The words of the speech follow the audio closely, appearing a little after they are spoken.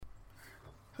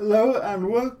Hello and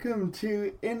welcome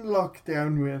to In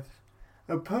Lockdown With,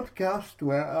 a podcast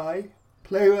where I,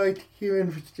 playwright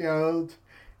Kieran Fitzgerald,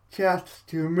 chats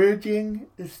to emerging,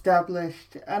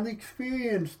 established and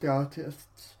experienced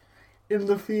artists in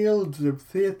the fields of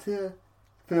theatre,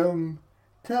 film,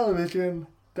 television,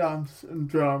 dance and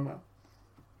drama,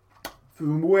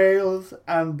 from Wales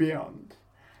and beyond,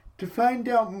 to find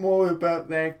out more about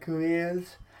their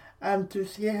careers and to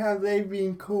see how they've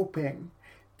been coping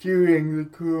during the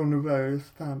coronavirus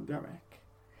pandemic.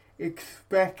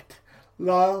 Expect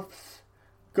laughs,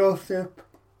 gossip,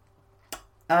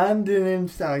 and an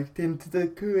insight into the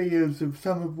careers of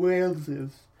some of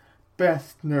Wales's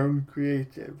best-known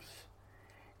creatives.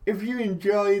 If you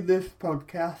enjoy this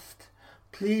podcast,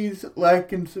 please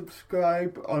like and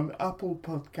subscribe on Apple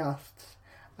Podcasts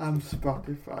and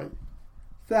Spotify.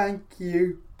 Thank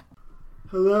you.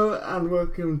 Hello and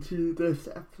welcome to this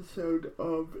episode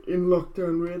of In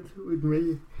Lockdown with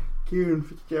me, Kieran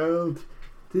Fitzgerald.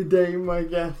 Today my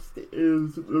guest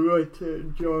is the writer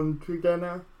John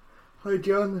Tregenna. Hi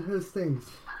John, how's things?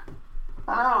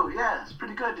 Hello, yeah, it's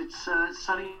pretty good. It's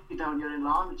sunny down here in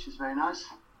Larne, which is very nice.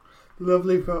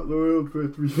 Lovely part of the world for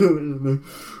it to be sunny, isn't it?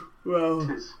 Well,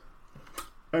 it is.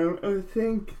 I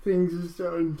think things are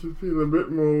starting to feel a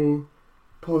bit more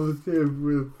positive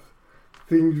with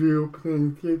things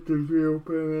reopening, theatres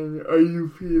reopening. Are you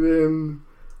feeling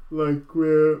like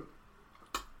we're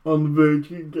on the verge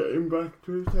of getting back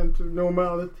to a sense of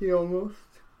normality almost?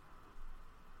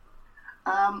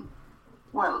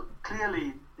 Well,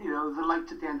 clearly, the light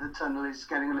at the end of the tunnel is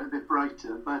getting a little bit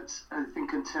brighter, but I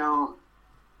think until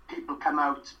people come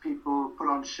out, people put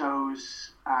on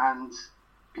shows, and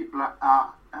people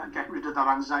are get rid of that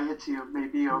anxiety of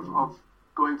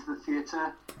going to the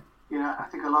theatre. I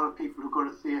think a lot of people who go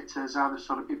to theatres are the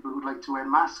sort of people who like to wear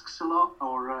masks a lot,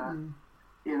 or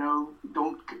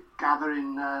don't gather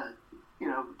in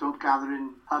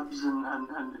pubs and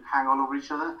hang all over each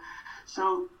other.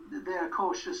 So they're a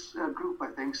cautious group, I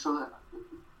think. So that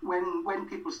when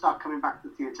people start coming back to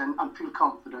the theatre and feel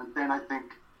confident, then I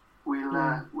think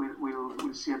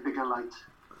we'll see a bigger light.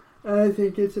 I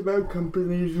think it's about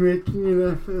companies making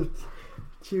an effort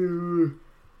to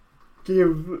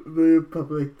give the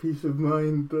public peace of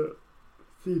mind that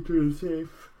theatre is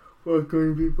safe,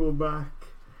 welcoming people back.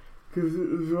 Because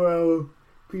as well,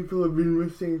 people have been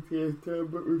missing theatre,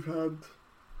 but we've had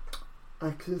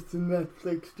access to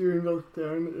Netflix during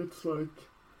lockdown. It's like,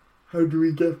 how do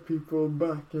we get people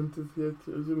back into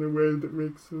theatres in a way that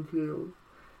makes them feel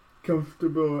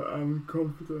comfortable and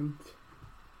confident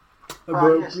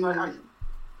about yes,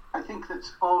 I think that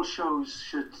all shows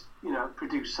should,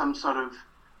 produce some sort of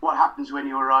what happens when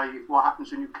you arrive, what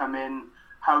happens when you come in,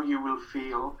 how you will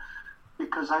feel,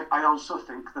 because I also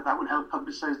think that will help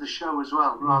publicise the show as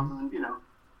well, rather than,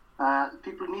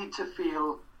 people need to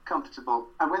feel comfortable,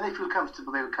 and when they feel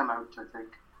comfortable they'll come out, I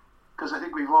think, because I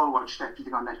think we've all watched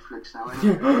everything on Netflix now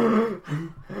anyway.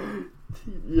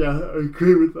 Yeah, I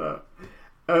agree with that.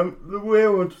 The way I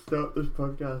want to start this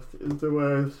podcast is the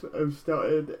way I've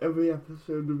started every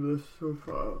episode of this so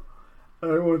far,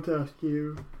 and I want to ask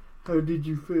you, how did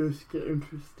you first get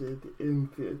interested in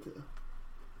theatre?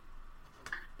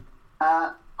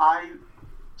 I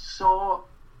saw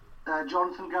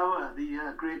Jonathan Gower,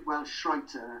 the great Welsh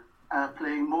writer,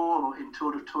 playing Maul in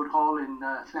Toad of Toad Hall in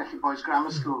Llanelli Boys Grammar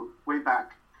School way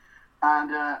back, and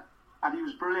he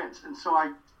was brilliant. And so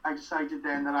I decided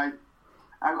then that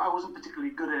I wasn't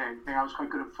particularly good at anything. I was quite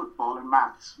good at football and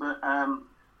maths, but I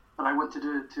wanted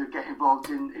to get involved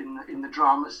in the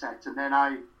drama set, and then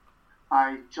I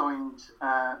joined,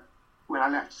 when I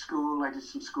left school, I did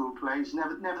some school plays,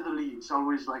 never the leads,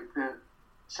 always like the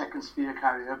second sphere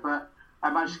carrier, but I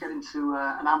managed to get into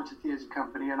an amateur theatre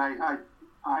company, and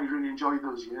I really enjoyed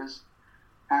those years,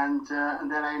 and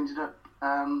then I ended up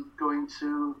going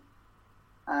to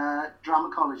drama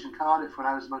college in Cardiff when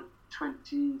I was about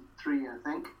 23, I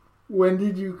think. When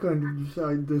did you kind of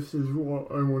decide this is what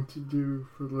I want to do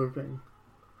for a living?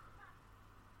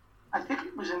 I think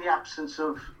it was in the absence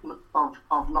of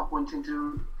not wanting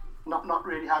to, not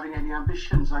really having any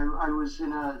ambitions. I was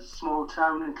in a small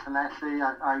town in Llanelli.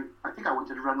 I think I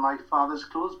wanted to run my father's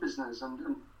clothes business and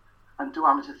do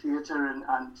amateur theatre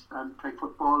and play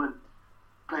football and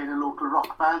play in a local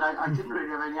rock band. I didn't really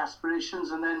have any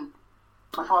aspirations, and then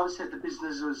my father said the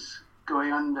business was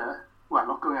going under. Well,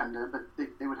 not going under, but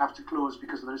they would have to close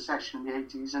because of the recession in the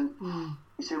 80s. And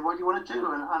he said, what do you want to do?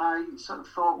 And I sort of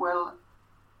thought, well,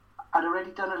 I'd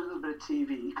already done a little bit of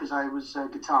TV because I was a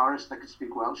guitarist, I could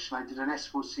speak Welsh, and I did an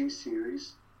S4C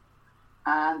series.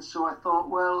 And so I thought,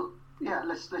 well, yeah,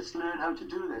 let's learn how to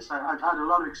do this. I've had a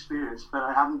lot of experience, but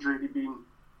I haven't really been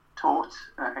taught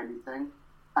anything.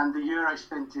 And the year I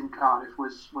spent in Cardiff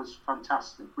was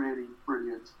fantastic, really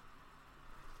brilliant.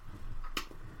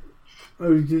 I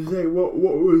was going to say, what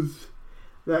was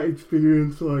that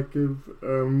experience like of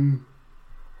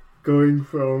going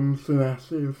from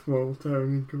Llanelli, a small town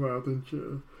in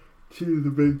Carmarthenshire, to the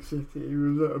big city?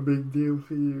 Was that a big deal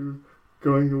for you,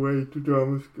 going away to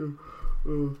drama school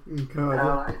in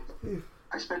Cardiff?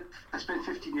 I spent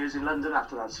 15 years in London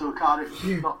after that, so Cardiff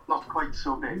not quite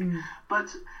so big. But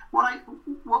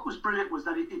what was brilliant was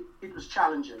that it was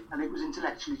challenging, and it was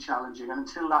intellectually challenging. And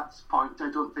until that point, I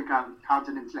don't think I had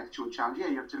an intellectual challenge. Yeah,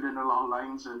 you have to learn a lot of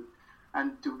lines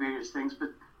and do various things,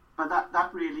 but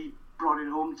that really brought it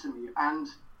home to me. And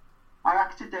I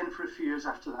acted then for a few years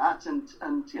after that, and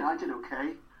I did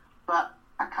okay, but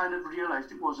I kind of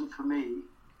realised it wasn't for me.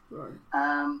 Right.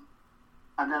 And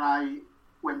then I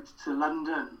went to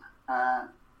London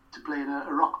to play in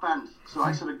a rock band. So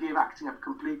I sort of gave acting up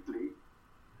completely.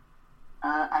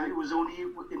 And it was only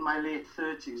in my late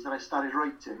 30s that I started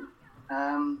writing.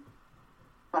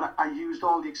 But I used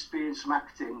all the experience from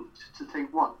acting to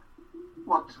think, what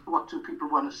do people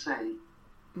want to say?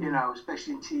 You know,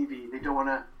 especially in TV, they don't want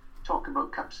to talk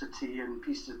about cups of tea and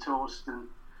pieces of toast and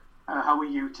how are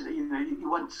you today? You know, you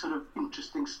want sort of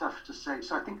interesting stuff to say.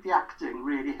 So I think the acting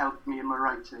really helped me in my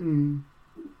writing.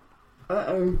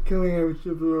 And coming out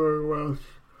of Lower Welsh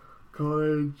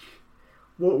College,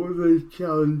 what were the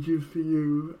challenges for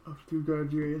you after you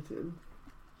graduated?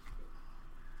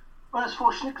 Well, I was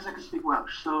fortunate because I could speak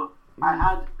Welsh, so I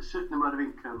had a certain amount of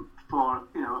income for,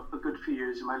 you know, a good few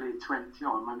years in my late 20s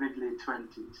or my mid-late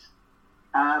 20s.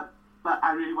 But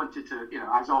I really wanted to, you know,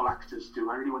 as all actors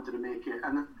do, I really wanted to make it.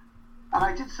 And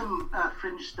I did some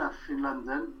fringe stuff in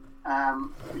London,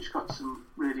 which got some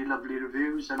really lovely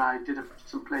reviews, and I did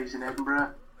some plays in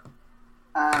Edinburgh.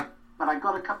 But I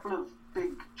got a couple of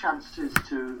big chances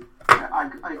to...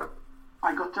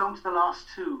 I got down to the last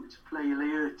two to play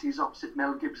Laertes opposite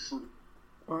Mel Gibson.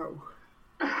 Wow.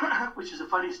 Which is a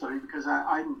funny story because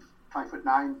I'm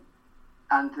 5'9",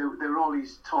 and there were all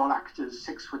these tall actors,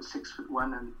 6',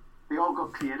 6'1", and they all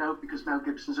got cleared out because Mel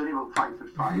Gibson's only about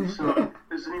 5'5", so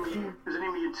there's only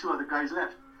me and two other guys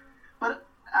left. But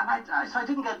so I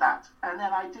didn't get that, and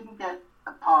then I didn't get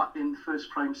a part in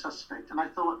First Prime Suspect, and I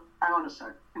thought, hang on a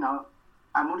sec, you know,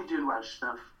 I'm only doing Welsh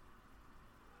stuff.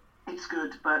 It's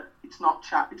good, but it's not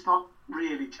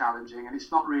really challenging, and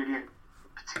it's not really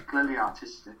particularly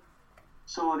artistic.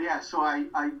 So yeah, so I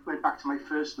went back to my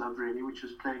first love really, which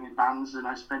was playing in bands, and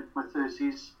I spent my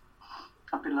 30s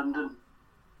up in London.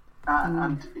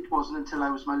 And it wasn't until I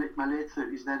was my late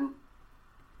 30s then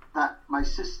that my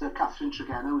sister Catherine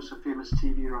Tregenna, who's a famous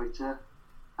TV writer,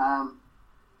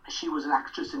 she was an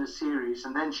actress in a series,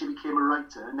 and then she became a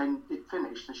writer, and then it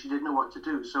finished, and she didn't know what to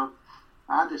do. So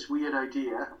I had this weird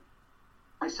idea.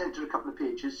 I sent her a couple of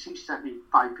pages. She sent me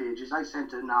 5 pages. I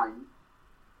sent her 9.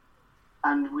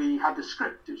 And we had the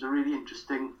script. It was a really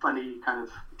interesting, funny, kind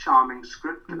of charming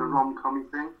script, and a rom-com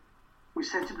thing. We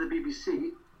sent it to the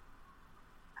BBC.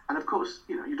 And of course,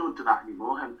 you know, you don't do that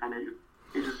anymore. And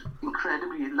it was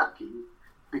incredibly lucky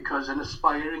because an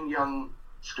aspiring young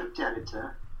script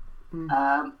editor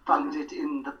found it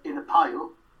in a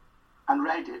pile and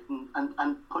read it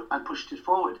and pushed it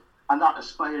forward. And that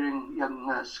aspiring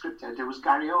young script editor was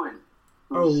Gary Owen,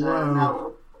 who's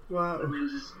now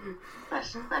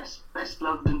best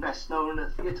loved and best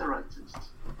known theatre writers.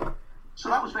 So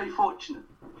that was very fortunate.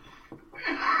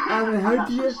 And how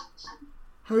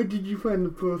did you find the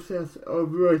process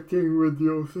of writing with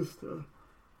your sister?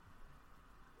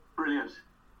 Brilliant.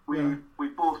 We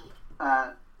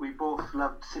both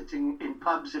loved sitting in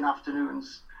pubs in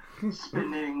afternoons,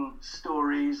 spinning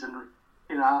stories, and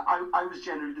you know, I was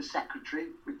generally the secretary,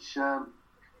 which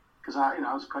because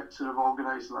I was quite sort of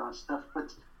organised and all that stuff.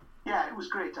 But yeah, it was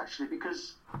great actually,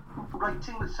 because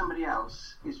writing with somebody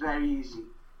else is very easy.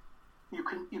 You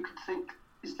can think,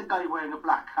 is the guy wearing a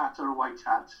black hat or a white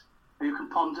hat? And you can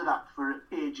ponder that for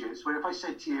ages. Where if I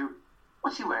said to you,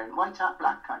 what's he wearing? White hat,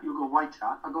 black hat? You go, white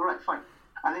hat. I go, right, fine.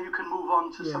 And then you can move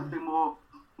on to something more,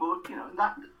 you know,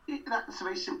 that's a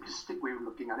very simplistic way of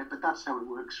looking at it, but that's how it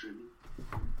works really.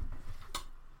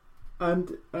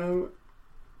 And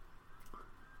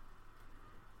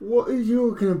what is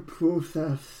your kind of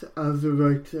process as a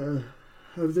writer?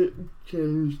 Has it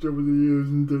changed over the years,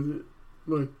 and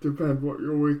does it depend what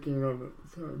you're working on at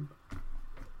the time?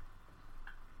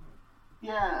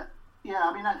 Yeah.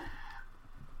 I mean,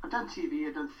 I've done TV,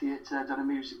 I've done theatre, I've done a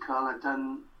musical, I've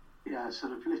done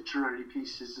sort of literary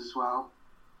pieces as well.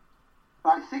 But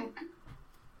I think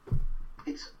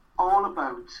it's all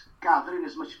about gathering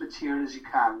as much material as you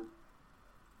can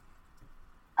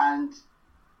and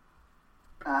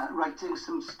writing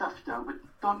some stuff down, but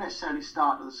don't necessarily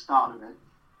start at the start of it.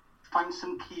 Find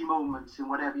some key moments in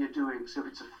whatever you're doing. So if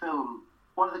it's a film,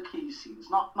 what are the key scenes?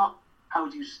 Not how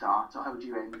do you start or how do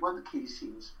you end? What are the key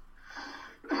scenes?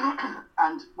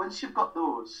 And once you've got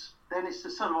those, then it's a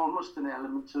sort of almost an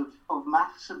element of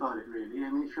maths about it, really. I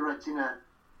mean, if you're writing a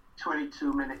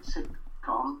 22-minute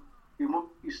sitcom,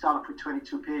 you start off with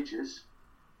 22 pages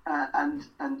and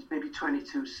maybe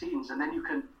 22 scenes, and then you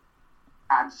can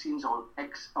add scenes or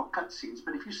cut scenes.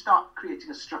 But if you start creating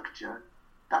a structure,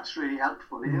 that's really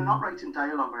helpful. And you're not writing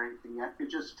dialogue or anything yet. You're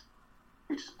just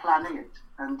planning it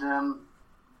and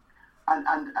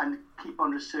keep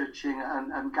on researching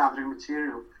and gathering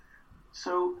material.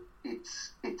 So it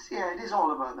is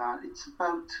all about that. It's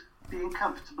about being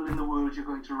comfortable in the world you're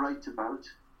going to write about,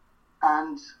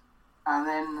 and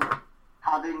then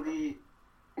having the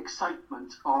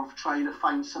excitement of trying to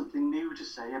find something new to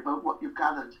say about what you've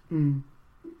gathered.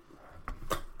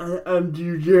 And do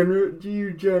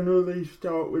you generally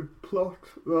start with plot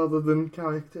rather than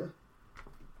character?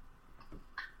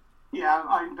 Yeah,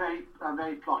 I'm very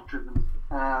plot driven.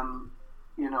 I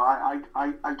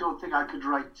don't think I could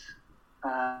write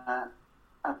a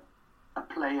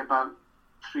play about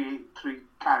three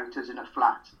characters in a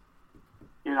flat.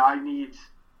 I need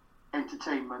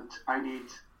entertainment. I need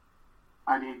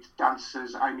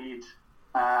dancers. I need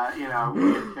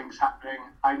weird things happening.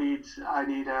 I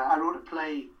wrote a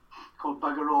play called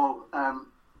Bugger All,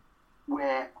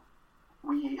 where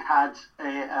we had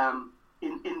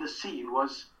in the scene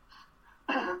was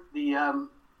the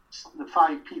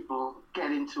 5 people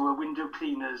get into a window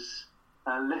cleaner's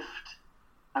lift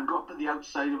and go up to the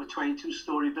outside of a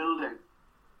 22-story building.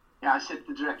 Yeah, I said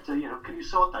to the director, can you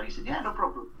sort that? He said, yeah, no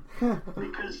problem.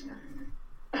 Because,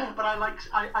 but I like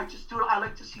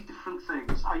to see different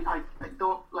things. I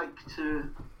don't like to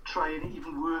try and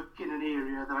even work in an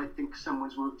area that I think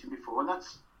someone's worked in before. And that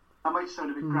might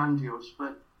sound a bit grandiose,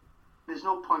 but there's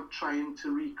no point trying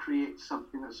to recreate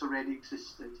something that's already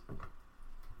existed.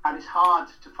 And it's hard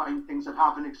to find things that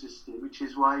haven't existed, which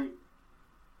is why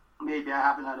maybe I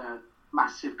haven't had a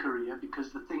massive career,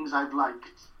 because the things I've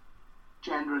liked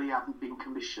generally haven't been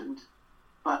commissioned.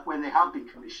 But when they have been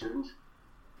commissioned,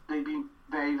 they've been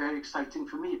very, very exciting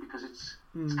for me, because it's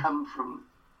come from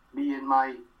me and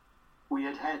my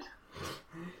weird head.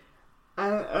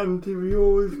 And have you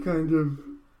always kind of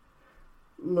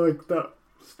like that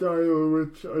style,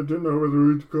 which I don't know whether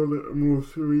we'd call it a more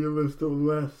surrealist or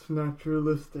less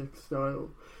naturalistic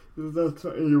style? Is that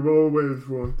something you've always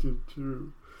wanted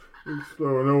to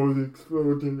explore and always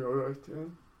explored in your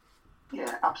writing?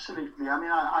 Yeah, absolutely. I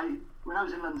mean, when I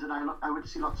was in London, I would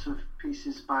see lots of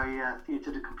pieces by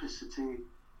Theatre de Complicity,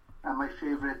 and my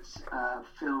favourite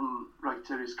film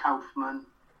writer is Kaufman.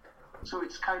 So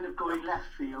it's kind of going left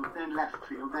field, then left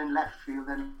field, then left field,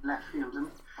 then left field,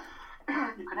 and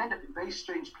you can end up in very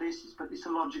strange places, but it's a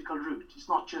logical route. It's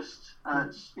not just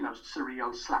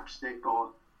surreal slapstick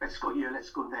or let's go here, let's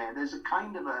go there. There's a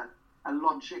kind of a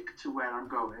logic to where I'm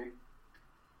going,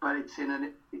 but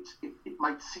it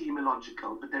might seem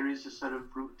illogical, but there is a sort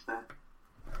of route there.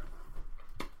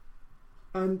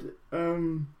 And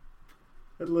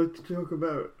I'd like to talk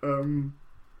about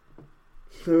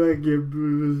Sergei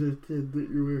Revisited that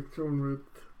you worked on with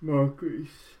Mark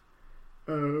Rees,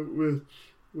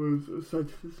 which was a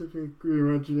site-specific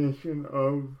reimagination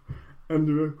of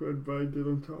Underbook read by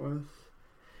Dylan Thomas.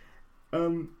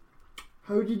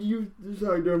 How did you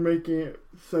decide on making it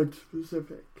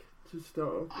site-specific to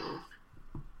start off with?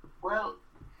 Well,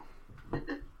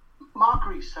 Mark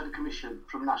Rees had a commission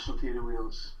from National Theatre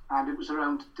Wales, and it was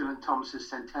around Dylan Thomas's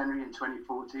centenary in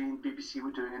 2014. BBC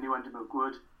were doing a new Underbook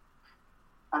Wood,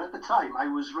 and at the time I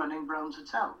was running Brown's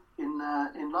Hotel in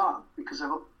Larne, because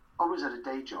I've always had a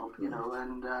day job,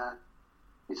 and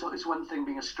it's one thing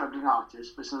being a struggling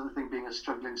artist, but it's another thing being a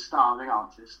struggling, starving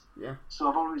artist. Yeah. So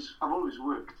I've always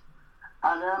worked,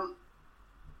 and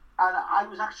I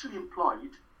was actually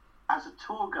employed as a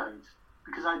tour guide,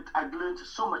 because I'd learned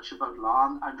so much about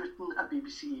Larne. I'd written a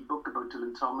BBC book about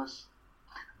Dylan Thomas.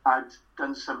 I'd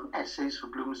done some essays for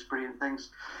Bloomsbury and things,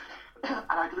 and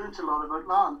I'd learned a lot about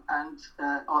Larne and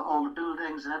all the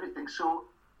buildings and everything. So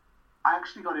I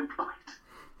actually got employed,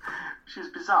 which is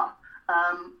bizarre,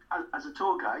 as a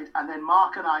tour guide. And then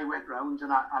Mark and I went round,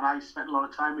 and I spent a lot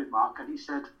of time with Mark, and he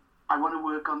said, I want to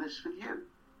work on this with you.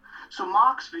 So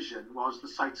Mark's vision was the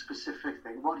site-specific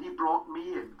thing. What he brought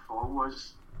me in for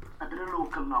was a bit of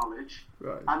local knowledge,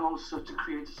 right, and also to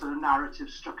create a sort of narrative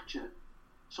structure.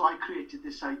 So I created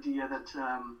this idea that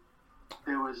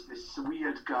there was this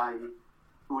weird guy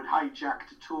who had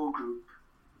hijacked a tour group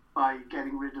by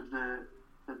getting rid of the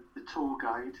tour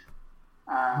guide,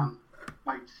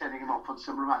 by sending him off on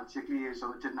some romantic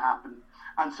liaison that didn't happen.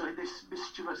 And so this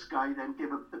mischievous guy then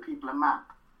gave up the people a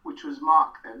map, which was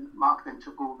Mark then. Mark then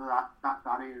took over that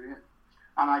area.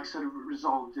 And I sort of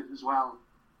resolved it as well.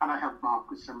 And I helped Mark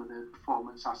with some of the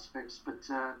performance aspects. But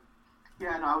I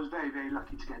was very, very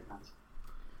lucky to get that.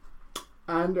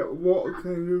 And what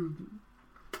kind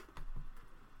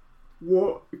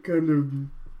of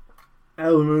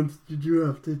elements did you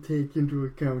have to take into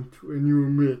account when you were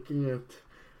making it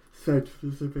site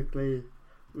specifically,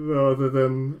 rather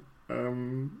than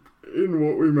in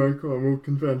what we might call more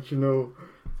conventional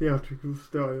theatrical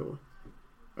style?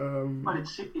 Well, it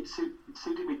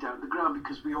suited me down to the ground,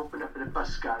 because we opened up in a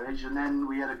bus garage, and then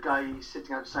we had a guy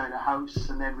sitting outside a house,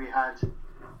 and then we had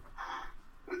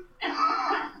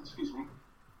excuse me,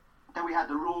 then we had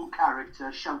the role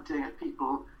character shouting at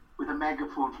people with a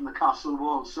megaphone from the castle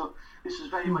wall. So this was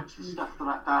very much the stuff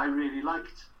that I really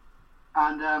liked.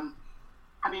 And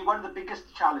I mean, one of the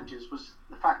biggest challenges was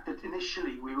the fact that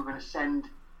initially we were going to send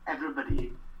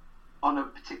everybody on a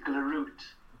particular route,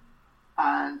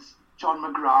 and John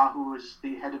McGrath, who was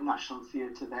the head of National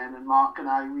Theatre then, and Mark and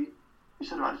I, we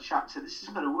sort of had a chat, said, this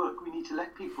isn't going to work. We need to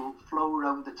let people flow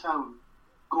around the town,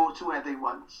 go to where they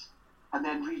want, and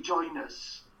then rejoin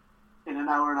us in an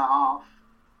hour and a half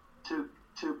to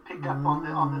pick up on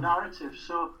the narrative.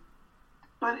 So,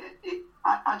 but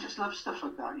I just love stuff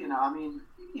like that. I mean,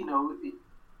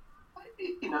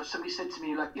 if somebody said to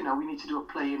me, like, we need to do a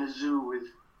play in a zoo with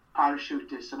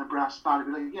parachutists and a brass band, I'd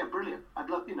be like, yeah, brilliant.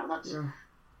 I'd love, that's. Yeah.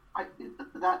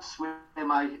 That's where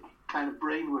my kind of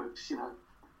brain works,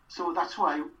 So that's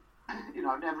why, I've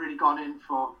never really gone in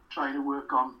for trying to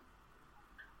work on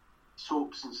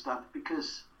soaps and stuff,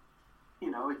 because,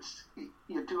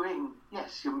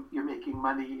 you're making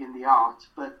money in the art,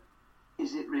 but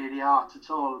is it really art at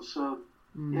all? So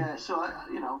and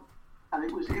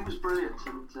it was brilliant,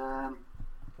 and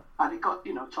it got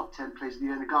top 10 plays of the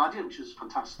year in the Guardian, which was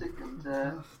fantastic, and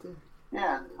and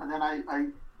then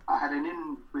I had an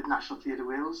in with National Theatre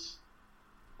Wales,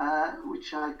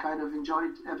 which I kind of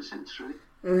enjoyed ever since, really.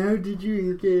 And how did you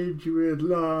engage with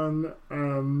Larne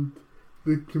and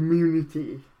the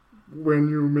community when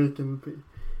you were making the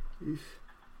piece?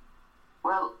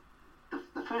 Well,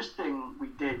 the first thing we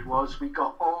did was we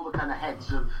got all the kind of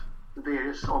heads of the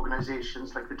various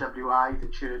organisations, like the WI, the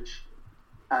church,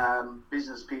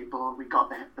 business people. We got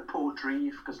the Port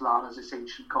Reeve, because Larne is this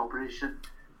ancient corporation.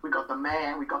 We got the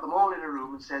mayor, we got them all in a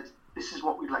room and said, this is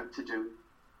what we'd like to do,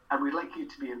 and we'd like you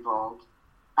to be involved.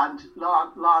 And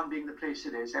Larne being the place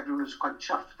it is, everyone was quite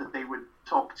chuffed that they would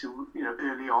talk to,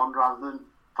 early on, rather than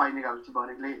finding out about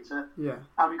it later. Yeah.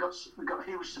 And we got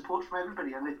huge support from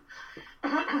everybody, and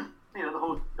the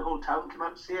whole town came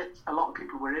out to see it. A lot of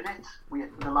people were in it. We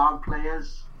had the Larne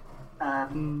players.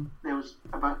 There was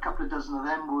about a couple of dozen of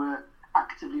them were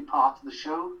actively part of the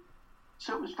show.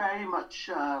 So it was very much,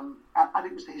 and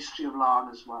it was the history of Larne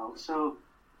as well. So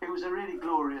it was a really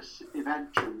glorious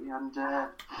event, really. And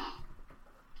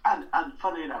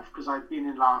funny enough, because I've been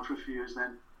in Larne for a few years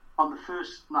then, on the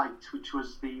first night, which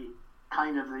was the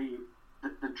kind of the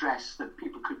dress that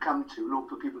people could come to,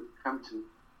 local people could come to,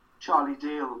 Charlie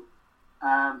Dale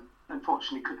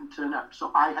unfortunately couldn't turn up.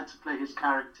 So I had to play his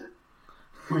character,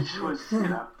 which was,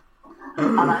 and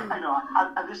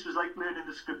this was like learning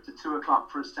the script at 2:00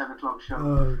 for his 10:00 show.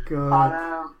 Oh God!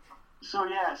 And, so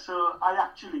I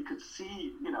actually could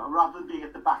see, rather than being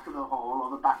at the back of the hall or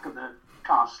the back of the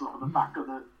castle or the back of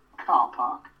the car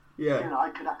park, I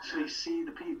could actually see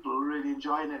the people really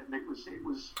enjoying it, and it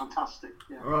was fantastic.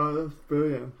 Yeah. Oh, that's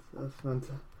brilliant! That's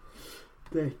fantastic.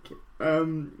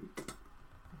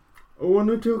 I want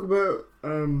to talk about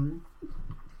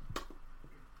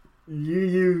you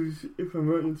use, if I'm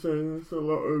right in saying this, a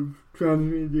lot of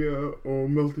transmedia or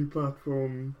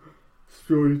multi-platform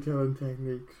storytelling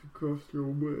techniques across your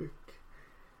work.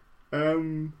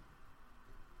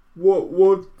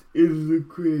 What is the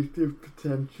creative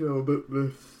potential that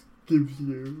this gives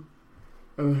you,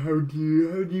 and how do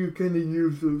you kind of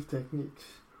use those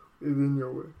techniques within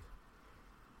your work?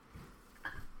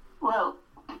 Well,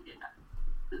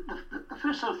 the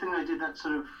first sort of thing I did that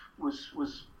sort of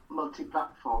was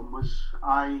multi-platform was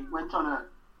I went on a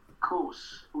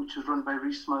course which was run by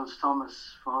Rhys Miles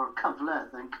Thomas for Cyfle, I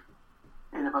think,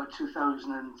 in about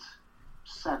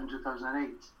 2007,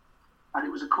 2008. And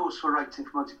it was a course for writing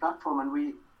for multi-platform, and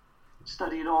we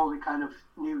studied all the kind of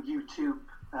new YouTube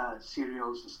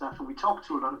serials and stuff, and we talked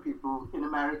to a lot of people in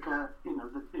America,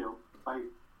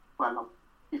 not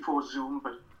before Zoom,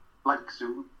 but like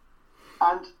Zoom.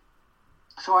 And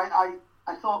so I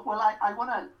thought, well, I want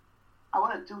to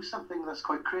do something that's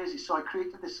quite crazy. So I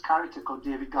created this character called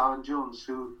David Garland Jones,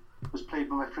 who was played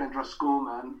by my friend Russ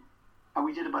Gorman, and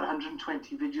we did about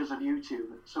 120 videos on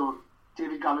YouTube. So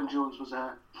David Gallen-Jones was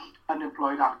a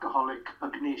unemployed alcoholic,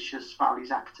 pugnacious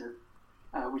Valleys actor,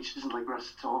 which isn't like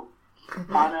Russ at all.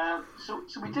 And so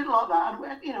we did a lot of that,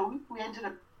 and we ended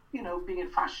up being in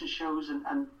fashion shows,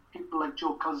 and people like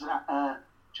Joe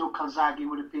Calzaghe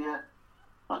would appear.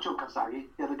 Not Joe Calzaghe,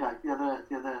 the other guy,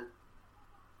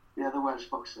 the other Welsh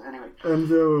boxer. Anyway,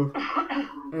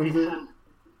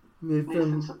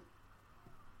 Nathan.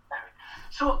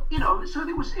 So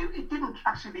it didn't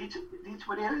actually lead to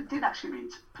but it did actually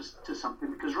lead to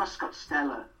something, because Russ got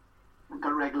stellar and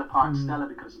got regular part stellar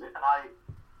because of it, and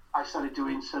I started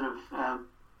doing sort of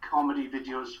comedy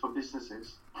videos for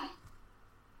businesses.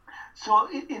 So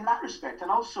in that respect, and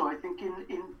also I think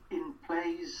in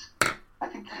plays, I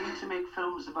think you need to make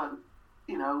films about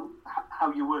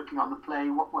how you're working on the play,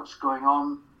 what's going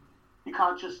on. You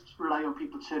can't just rely on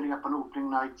people turning up on opening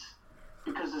night,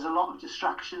 because there's a lot of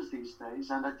distractions these days.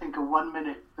 And I think a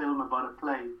 1-minute film about a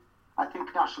play, I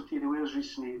think National Theatre Wales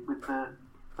recently with the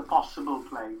Possible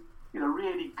play,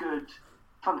 really good,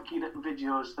 funky little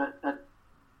videos that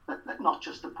not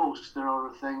just a poster or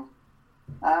a thing.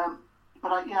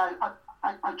 But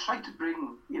I try to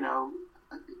bring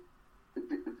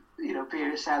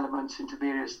various elements into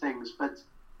various things, but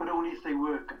only if they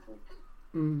work, I think.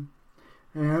 And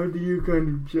how do you kind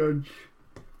of judge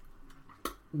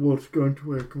what's going to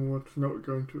work and what's not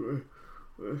going to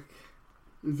work?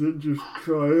 Is it just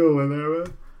trial and error?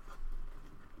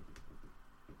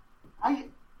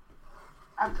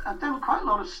 I've done quite a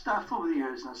lot of stuff over the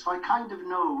years now, so I kind of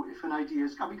know if an idea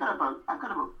is. I've got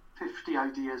about 50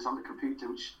 ideas on the computer,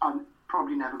 which I'll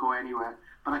probably never go anywhere,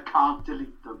 but I can't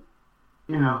delete them.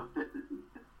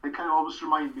 They kind of always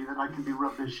remind me that I can be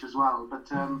rubbish as well. But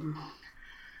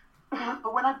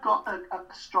but when I've got a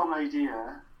strong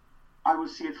idea, I will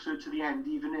see it through to the end,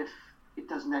 even if it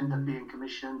doesn't end up being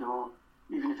commissioned, or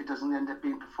even if it doesn't end up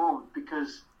being performed,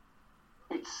 because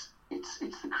it's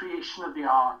the creation of the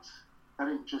art that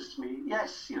interests me.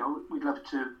 Yes, we'd love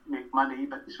to make money,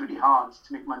 but it's really hard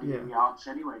to make money in the arts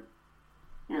anyway.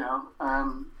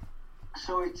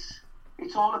 So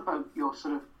it's all about your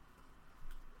sort of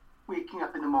waking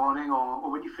up in the morning,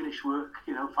 or when you finish work,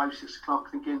 5, 6 o'clock,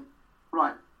 thinking,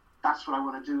 right, that's what I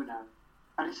want to do now.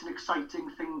 And it's an exciting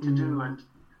thing to do,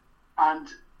 and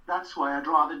that's why I'd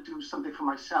rather do something for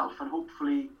myself and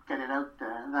hopefully get it out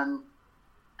there than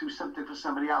do something for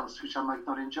somebody else, which I might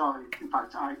not enjoy. In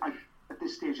fact, I at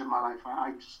this stage of my life,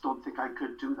 I just don't think I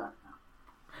could do that now.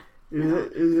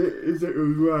 Is it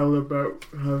as well about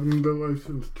having the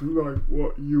license to write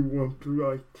what you want to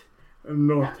write, and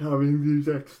not having these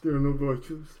external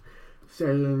voices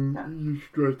saying you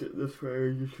should write it this way or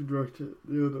you should write it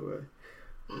the other way?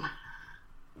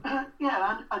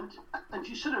 And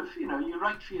you sort of, you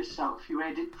write for yourself, you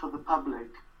edit for the public,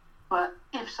 but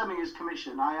if something is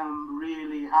commissioned, I am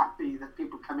really happy that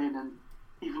people come in and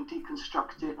even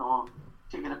deconstruct it or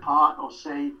take it apart or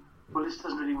say, well, this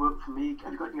doesn't really work for me,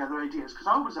 have you got any other ideas? Because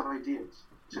I always have ideas.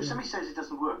 So if somebody says it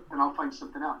doesn't work, then I'll find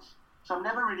something else. So I'm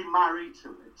never really married to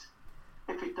it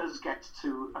if it does get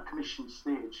to a commissioned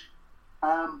stage.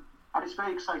 And it's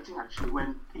very exciting, actually,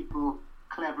 when people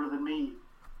cleverer than me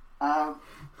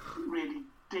really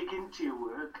dig into your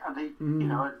work, and they,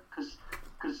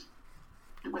 because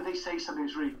when they say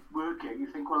something's really working, you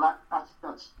think, well,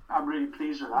 that's I'm really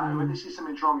pleased with that. And when they see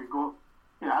something's wrong, you go,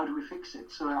 how do we fix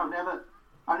it? So I'm never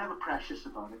precious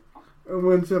about it. And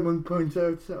when someone points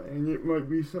out something, it might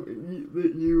be something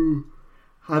that you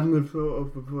hadn't have thought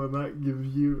of before, and that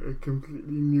gives you a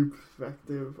completely new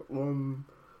perspective on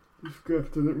the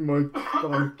script, and it might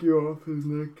spark you off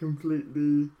in a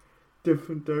completely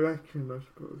different direction, I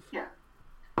suppose.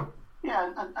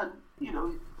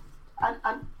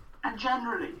 And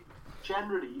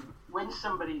generally, when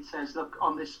somebody says, look,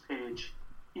 on this page,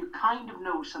 you kind of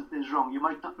know something's wrong. You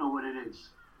might not know what it is.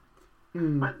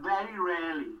 But very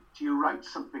rarely do you write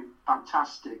something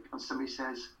fantastic and somebody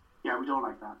says, yeah, we don't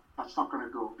like that. That's not going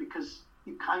to go. Because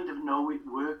you kind of know it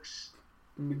works.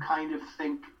 You kind of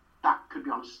think that could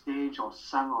be on a stage or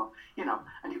sung, or,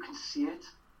 and you can see it.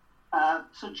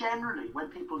 So generally, when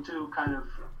people do kind of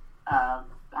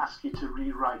ask you to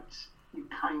rewrite, you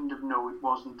kind of know it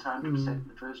wasn't 100% in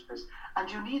the first place. And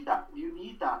you need that. You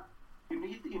need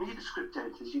the script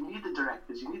editors, you need the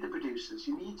directors, you need the producers,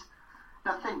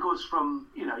 that thing goes from,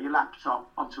 your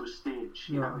laptop onto a stage.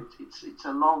 It's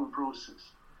a long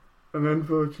process. And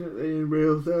unfortunately in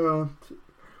Wales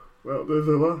there's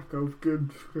a lack of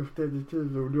good script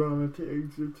editors or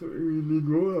dramatists. It's something we need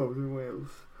more of in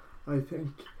Wales, I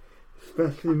think.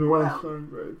 Especially in the Welsh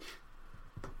language.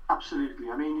 absolutely.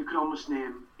 I mean, you can almost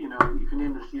name, you can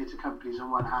name the theatre companies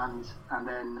on one hand, and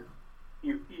then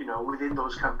within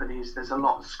those companies, there's a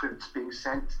lot of scripts being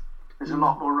sent. There's a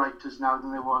lot more writers now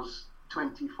than there was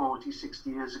 20, 40, 60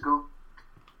 years ago.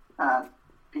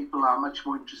 People are much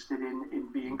more interested in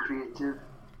being creative,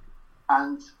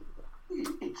 and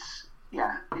it's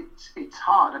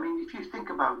hard. I mean, if you think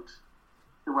about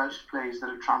the Welsh plays that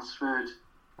have transferred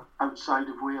outside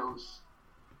of Wales,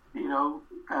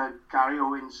 Gary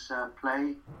Owen's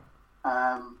play,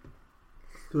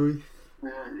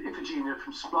 Iphigenia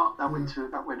from Splot, that went.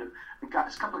 A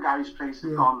couple of Gary's plays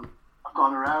have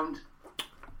gone around,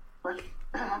 but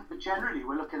generally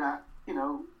we're looking at,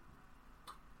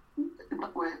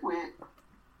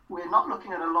 we're not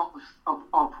looking at a lot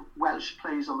of Welsh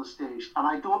plays on the stage, and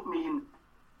I don't mean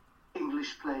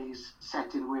English plays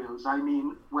set in Wales. I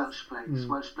mean Welsh plays.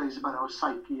 Welsh plays about our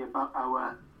psyche, about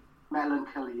our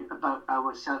melancholy, about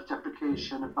our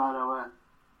self-deprecation, about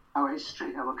our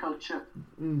history, our culture.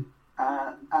 And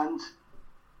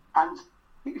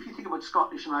if you think about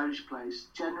Scottish and Irish plays,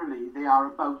 generally they are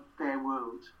about their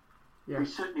world. Yes. They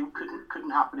certainly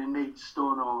couldn't happen in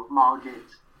Maidstone or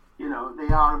Margate.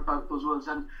 They are about those worlds,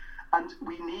 and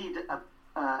we need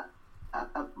a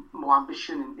more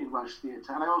ambition in Welsh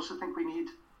theatre. And I also think we need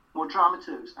more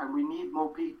dramaturgs, and we need more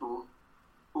people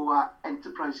who are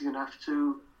enterprising enough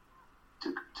to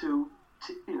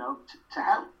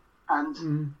help. And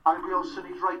we also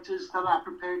need writers that are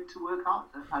prepared to work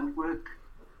harder and work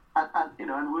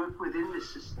and work within this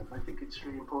system. I think it's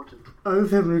really important. I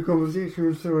was having a conversation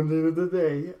with someone the other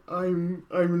day. I'm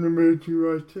an emerging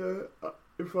writer.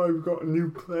 If I've got a new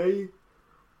play,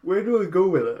 where do I go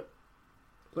with it?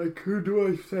 Like, who do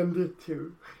I send it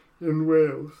to in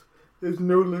Wales? There's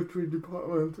no literary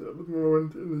department at the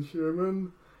moment in the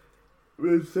Sherman.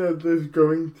 They said there's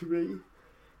going to be.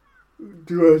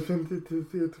 Do I send it to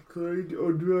Theatre Clwyd,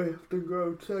 or do I have to go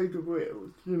outside of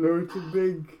Wales?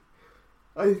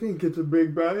 I think it's a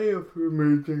big barrier for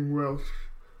emerging Welsh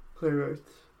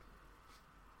playwrights.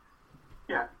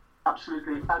 Yeah,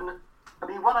 absolutely. And I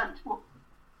mean, what I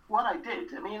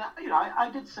did, I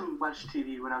did some Welsh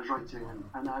TV when I was writing,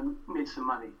 and I made some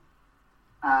money.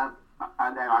 And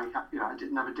then I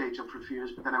didn't have a day job for a few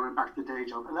years, but then I went back to the day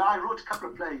job, and then I wrote a couple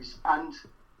of plays, and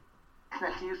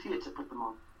Connecticut Theatre put them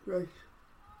on. Right.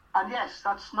 And yes,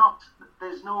 that's not.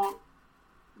 There's no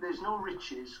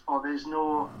riches, or there's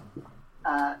no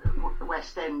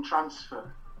West End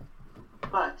transfer,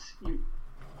 but you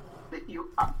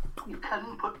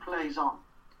can put plays on.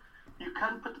 You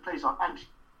can put the plays on, and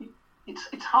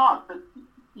it's hard, but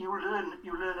you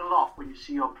learn a lot when you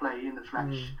see your play in the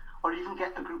flesh, or even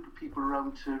get a group of people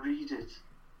around to read it.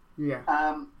 Yeah.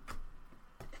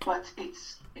 But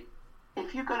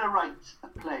if you're going to write a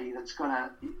play that's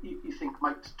you think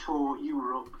might tour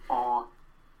Europe or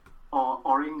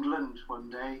England one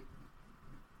day,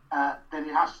 then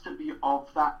it has to be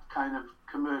of that kind of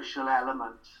commercial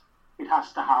element. It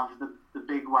has to have the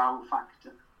big wow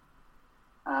factor.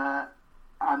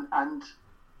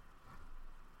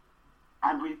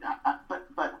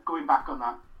 But going back on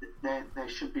that, there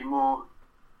should be more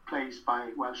plays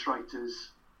by Welsh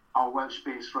writers or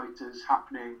Welsh-based writers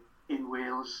happening in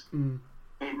Wales,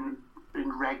 in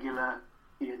regular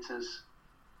theatres.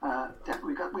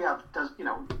 We've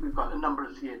got a number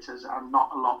of theatres and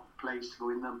not a lot of plays to go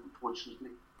in them,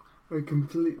 unfortunately. I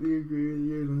completely agree with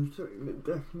you, and something that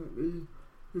definitely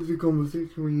is a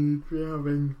conversation we need to be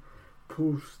having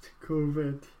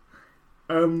post-COVID.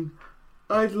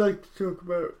 I'd like to talk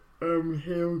about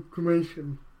Hail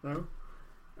Cremation now,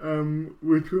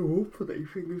 which will hopefully,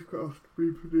 fingers crossed,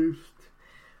 be produced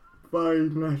by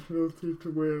National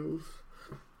Theatre Wales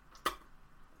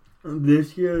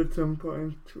this year at some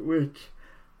point, which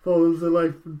follows the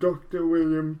life of Dr.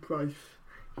 William Price.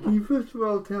 Can you first of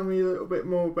all tell me a little bit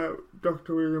more about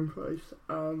Dr. William Price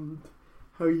and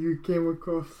how you came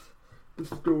across the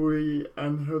story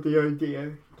and how the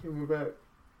idea came about?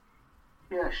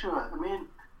 Yeah, sure. I mean,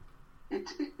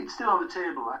 it's still on the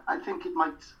table. I think it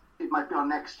might be on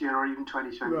next year or even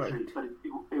 2023, right. But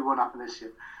it won't happen this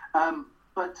year.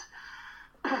 But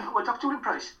Dr. William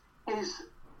Price is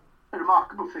a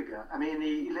remarkable figure. I mean,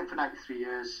 he lived for 93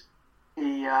 years.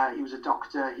 He was a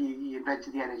doctor. He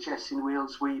invented the NHS in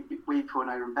Wales way before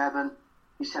Iron Bevan.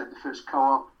 He set up the first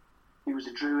co-op. He was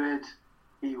a druid.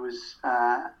 He was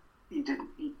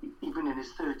even in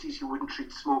his 30s he wouldn't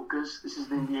treat smokers. This is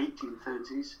in the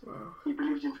 1830s. Wow. He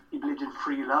believed in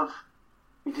free love.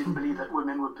 He didn't believe that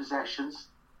women were possessions,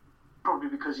 probably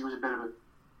because he was a bit of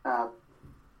a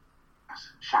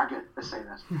shagger, let's say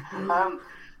that.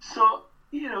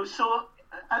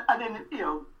 And then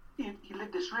he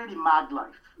lived this really mad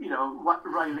life, you know,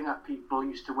 riling up people. He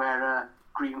used to wear a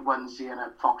green onesie and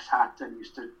a fox hat, and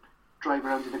used to drive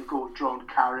around in a goat-drawn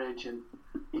carriage, and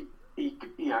he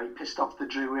pissed off the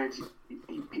Druids,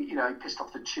 he pissed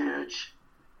off the church.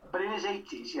 But in his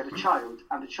 80s, he had a child,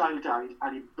 and the child died,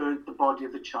 and he burnt the body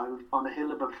of the child on a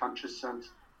hill above Llantrisant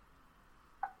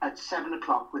at 7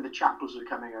 o'clock when the chapels were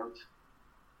coming out.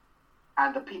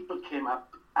 And the people came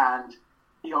up, and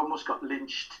he almost got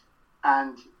lynched,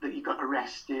 and he got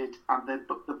arrested, and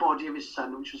the body of his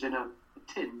son, which was in a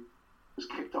tin, was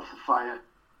kicked off the fire.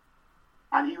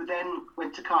 And he then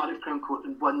went to Cardiff Crown Court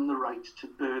and won the right to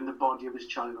burn the body of his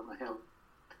child on the hill.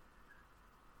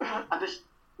 And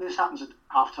this happens at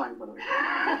half time, by the way.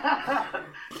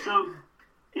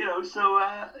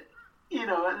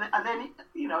 And then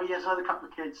he has another couple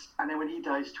of kids, and then when he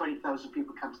dies, 20,000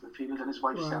 people come to the field, and his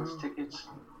wife sells tickets.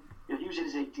 You know, he was in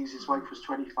his 80s, his wife was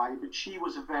 25, but she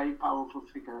was a very powerful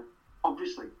figure,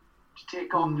 obviously, to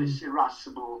take on this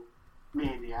irascible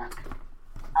maniac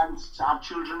and to have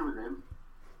children with him.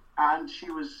 And she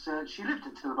lived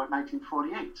until about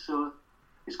 1948, so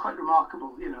it's quite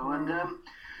remarkable, you know. And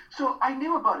so I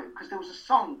knew about it because there was a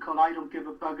song called "I Don't Give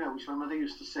a Bugger," which my mother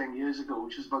used to sing years ago,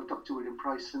 which was about Dr. William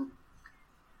Price.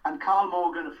 And Carl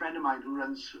Morgan, a friend of mine who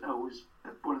was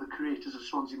one of the curators of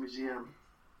Swansea Museum,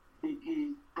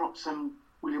 he brought some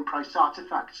William Price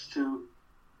artefacts to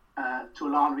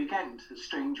Alarm Weekend, a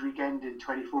strange weekend in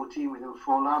 2014 when there were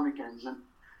 4 Alarm Weekends. And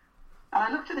I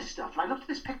looked at this stuff, and I looked at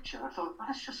this picture, and I thought, well,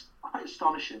 that's just quite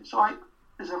astonishing. So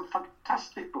there's a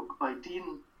fantastic book by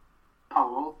Dean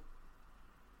Powell.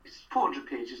 It's 400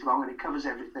 pages long, and it covers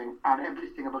everything, and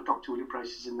everything about Dr. William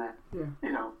Price is in there. Yeah.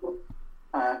 You know,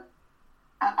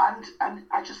 and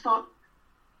I just thought,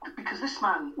 because this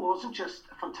man wasn't just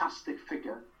a fantastic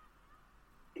figure,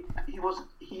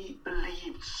 he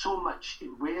believed so much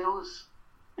in Wales,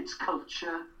 its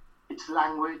culture, its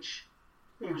language.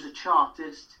 He was a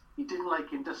Chartist. He didn't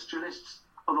like industrialists,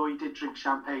 although he did drink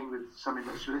champagne with some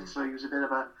industrialists, so he was a bit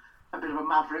of a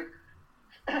maverick.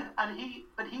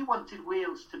 But he wanted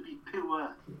Wales to be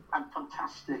pure and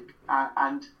fantastic,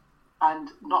 and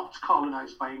not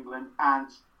colonised by England, and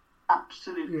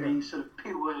absolutely sort of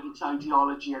pure in its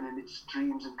ideology and in its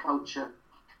dreams and culture.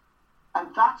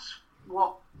 And that's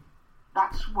what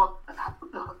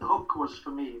the hook was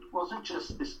for me. It wasn't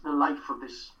just the life of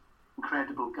this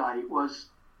incredible guy. It was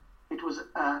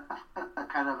a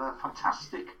kind of a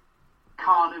fantastic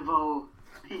carnival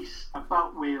piece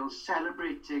about Wales,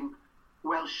 celebrating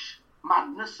Welsh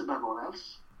madness above all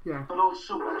else, but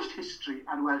also Welsh history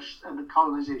and the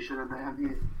colonisation and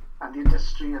the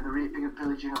industry and the raping and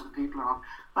pillaging of the people and all.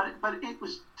 But it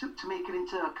was to make it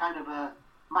into a kind of a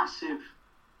massive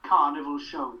carnival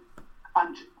show.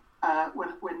 And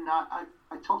when I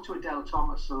talked to Adele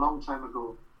Thomas a long time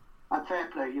ago, at fair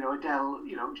play, you know, Adele,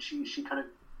 you know, she kind of,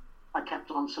 I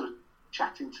kept on sort of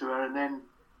chatting to her, and then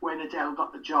when Adele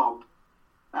got the job,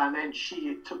 and then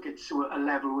she took it to a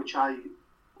level which I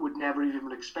would never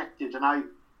even expected. And I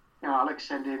like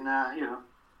sending,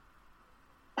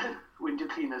 window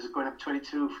cleaners going up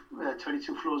 22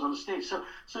 floors on the stage.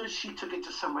 So she took it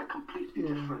to somewhere completely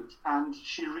different, and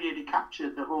she really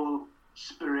captured the whole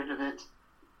spirit of it.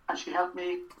 And she helped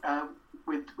me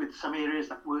with some areas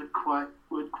that weren't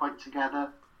quite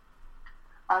together.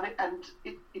 And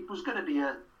it was going to be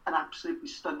an absolutely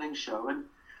stunning show. And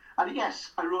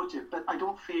yes, I wrote it, but I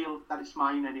don't feel that it's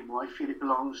mine anymore. I feel it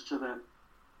belongs to the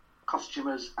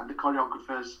costumers and the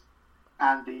choreographers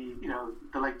and the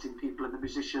lighting people and the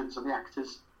musicians and the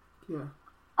actors. Yeah.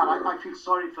 And I feel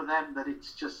sorry for them that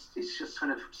it's just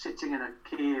kind of sitting in a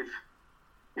cave,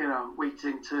 you know,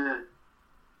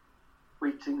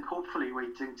 hopefully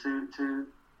waiting to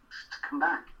come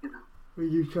back, you know. Well,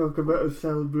 you talk about a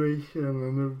celebration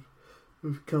and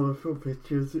of colourful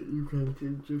pictures that you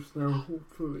painted just now.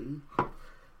 Hopefully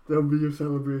there'll be a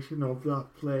celebration of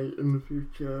that play in the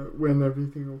future when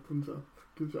everything opens up,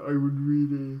 because I would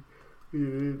really,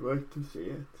 really like to see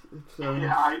it. It's,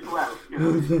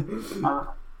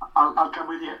 I'll come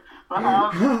with you. But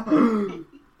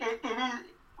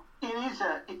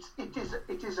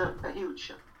it is a huge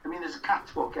show. I mean, there's a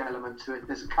catwalk element to it.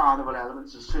 There's a carnival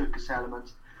element. There's a circus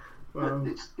element. Wow.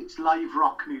 But it's live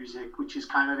rock music, which is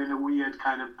kind of in a weird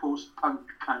kind of post-punk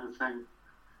kind of thing.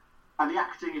 And the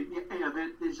acting, you know,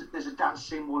 there's a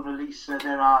dancing Mona Lisa.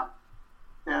 There are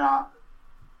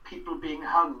people being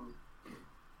hung,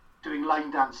 doing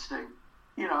line dancing.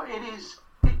 You know, it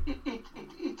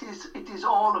is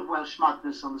all of Welsh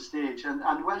madness on the stage,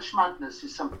 and Welsh madness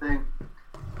is something.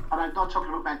 And I'm not talking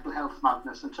about mental health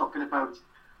madness. I'm talking about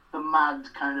the mad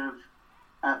kind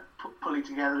of pulling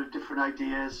together of different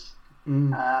ideas,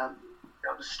 The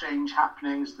strange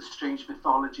happenings, the strange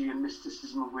mythology and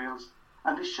mysticism of Wales.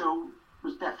 And this show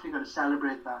was definitely going to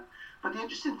celebrate that. But the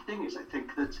interesting thing is, I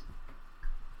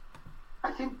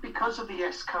think because of the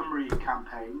Yes Cymru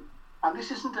campaign, and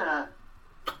this isn't a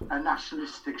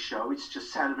nationalistic show, it's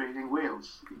just celebrating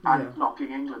Wales and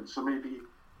knocking England, so maybe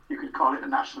you could call it a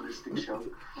nationalistic show.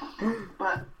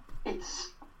 But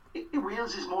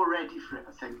Wales is more ready for it,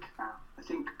 I think, now. I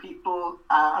think people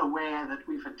are aware that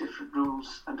we've had different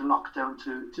rules and a lockdown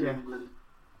to England.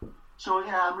 So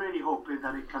yeah, I'm really hoping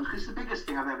that it comes, because it's the biggest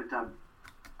thing I've ever done.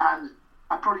 And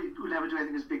I probably will never do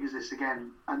anything as big as this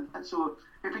again. And so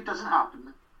if it doesn't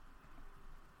happen,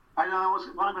 I don't know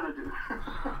what I'm going to do.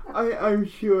 I'm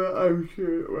sure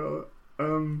it will.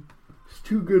 It's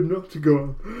too good not to go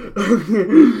on.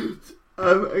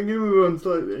 I'm going to move on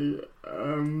slightly.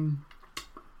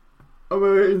 Am I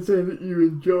right in saying that you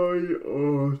enjoy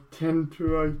or tend to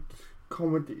write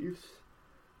comedies?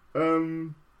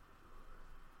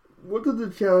 What are the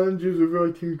challenges of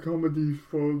writing comedies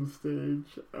for the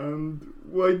stage, and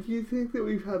why do you think that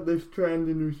we've had this trend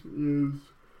in recent years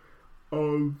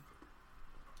of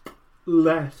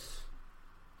less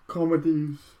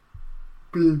comedies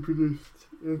being produced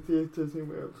in theatres in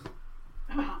Wales?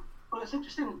 Well, it's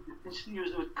interesting to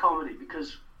use the word comedy,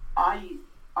 because I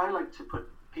like to put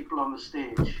people on the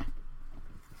stage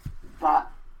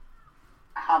that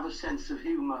have a sense of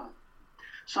humour.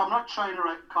 So I'm not trying to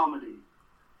write comedy,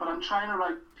 but I'm trying to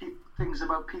write things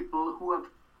about people who have,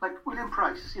 like William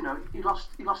Price. You know, he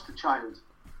lost a child.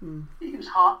 He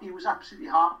was absolutely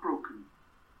heartbroken,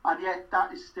 and yet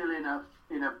that is still in a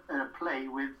play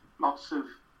with lots of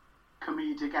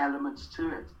comedic elements to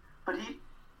it. But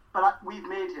we've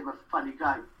made him a funny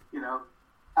guy, you know,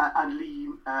 and Lee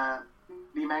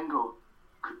Mengo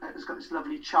has got this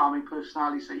lovely, charming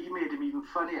personality, so he made him even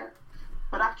funnier.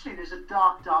 But actually, there's a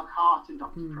dark heart in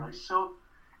Dr. Price. So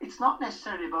it's not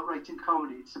necessarily about writing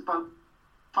comedy. It's about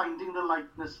finding the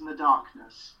lightness and the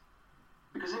darkness.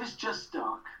 Because if it's just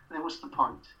dark, then what's the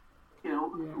point? You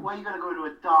know, why are you going to go to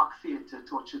a dark theatre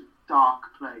to watch a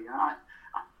dark play?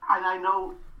 And I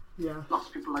know lots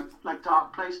of people like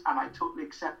dark plays, and I totally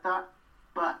accept that.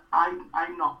 But I'm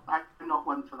not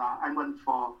one for that. I'm one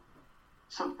for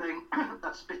something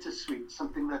that's bittersweet,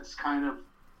 something that's kind of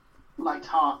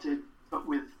light-hearted, but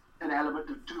with an element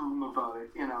of doom about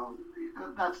it. You know,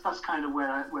 that's kind of where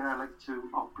I like to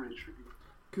operate, really.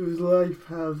 Because life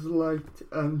has light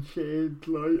and shade,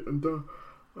 light and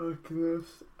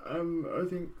darkness, and I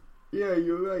think,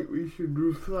 you're right, we should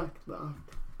reflect that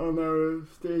on our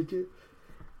stages.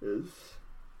 It's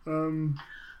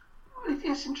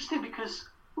interesting because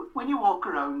when you walk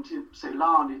around, say,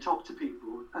 Larne, you talk to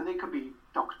people, and they could be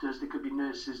doctors, they could be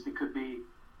nurses, they could be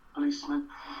policemen,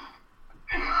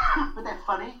 but they're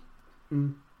funny.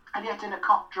 And yet in a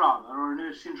cop drama or a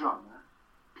nursing drama,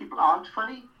 people aren't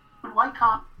funny. But why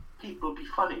can't people be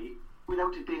funny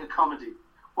without it being a comedy?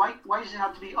 Why does it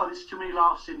have to be, there's too many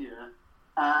laughs in here?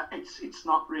 It's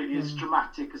not really as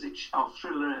dramatic as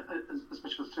thriller, as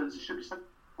much of a thriller as it should be. So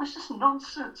that's just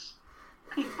nonsense.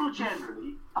 People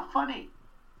generally are funny.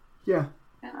 Yeah.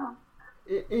 You know?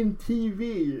 In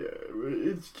TV,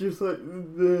 it's just like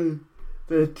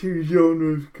they're two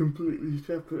genres completely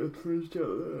separate from each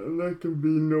other, and there can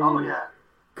be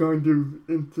kind of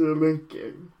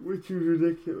interlinking, which is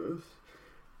ridiculous,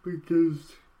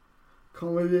 because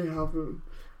comedy's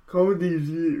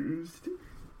used,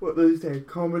 what they say,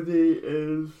 comedy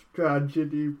is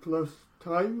tragedy plus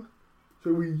time,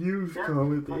 so we use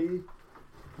comedy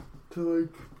to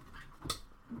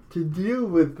deal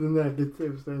with the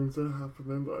negative things that happen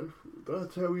in life.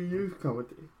 That's how we use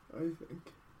comedy, I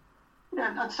think.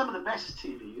 Yeah, and some of the best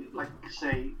TV, like,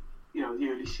 say, you know, the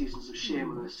early seasons of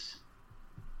Shameless,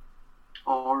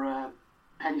 or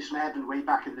Pennies from Heaven way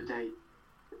back in the day,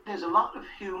 there's a lot of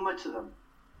humour to them.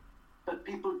 But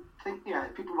people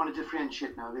want to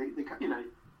differentiate now. They you know,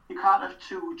 you can't have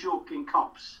two joking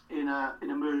cops in a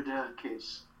murder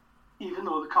case, even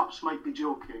though the cops might be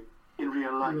joking in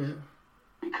real life,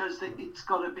 because it's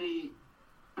got to be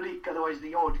bleak, otherwise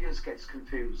the audience gets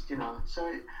confused, you know.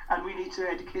 So, and we need to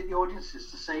educate the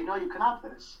audiences to say, no, you can have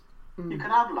this. You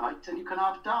can have light and you can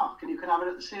have dark, and you can have it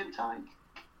at the same time.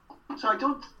 So I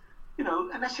don't, you know,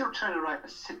 unless you're trying to write a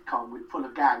sitcom full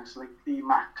of gags like the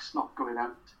Max not going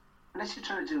out, unless you're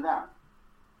trying to do that,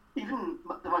 even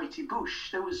The Mighty Boosh,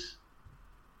 there was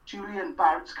Julian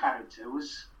Barrett's character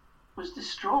was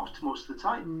distraught most of the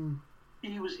time.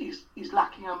 He's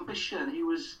lacking ambition. He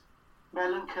was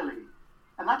melancholy,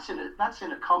 and that's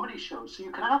in a comedy show. So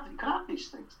you can have these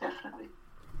things, definitely.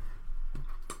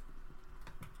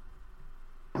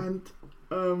 And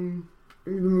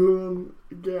on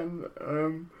again,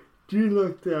 during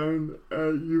lockdown,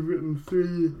 you've written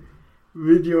 3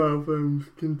 video albums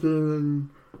containing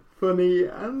funny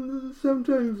and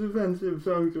sometimes offensive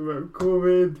songs about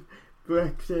COVID,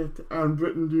 Brexit, and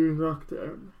Britain during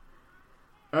lockdown.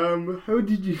 How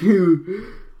did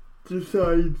you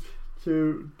decide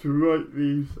to write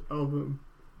these albums?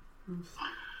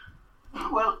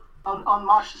 Well, on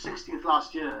March the 16th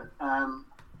last year,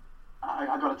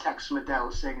 I got a text from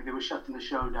Adele saying they were shutting the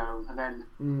show down, and then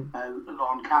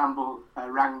Lauren Campbell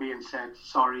rang me and said,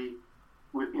 "Sorry,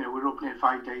 we're opening in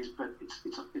 5 days, but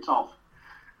it's off."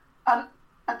 And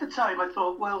at the time, I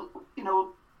thought, well,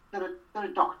 there are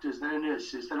doctors, there are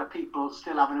nurses, there are people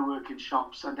still having to work in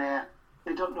shops, and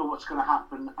they don't know what's going to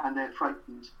happen, and they're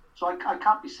frightened. So I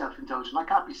can't be self-indulgent. I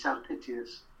can't be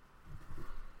self-piteous.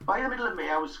 By the middle of May,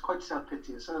 I was quite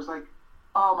self-piteous. I was like,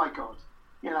 oh my God.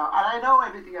 And I know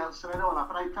everything else, and I know all that,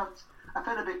 but I felt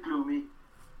a bit gloomy.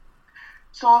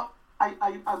 So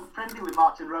I'm friendly with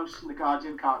Martin Rowson, the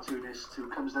Guardian cartoonist, who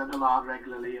comes down to Lard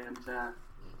regularly, and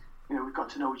we've got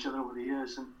to know each other over the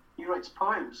years, and he writes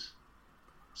poems.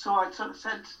 So I sort of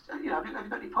said, have you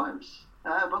got any poems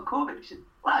about COVID? He said,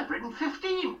 well, I've written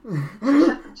 15. So he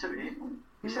sent them to me.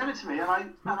 He sent it to me, and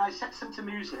I set them to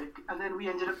music, and then we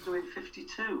ended up doing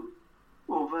 52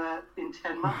 in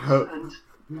 10 months.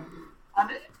 And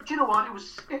do you know what?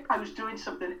 I was doing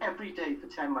something every day for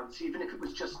 10 months, even if it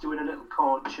was just doing a little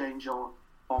chord change or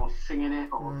singing it.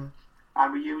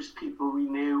 And we used people we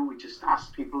knew. We just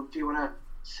asked people, do you want to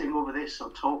sing over this or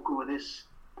talk over this?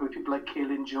 There were people like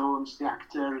Caolan Jones, the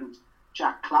actor, and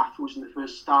Jack Claff, who was in the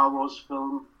first Star Wars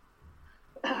film,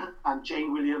 and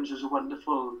Jane Williams, who's a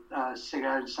wonderful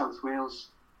singer in South Wales,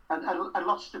 and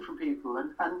lots of different people.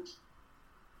 And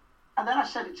then I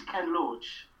sent it to Ken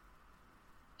Loach.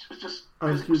 It was just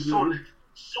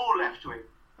so left wing.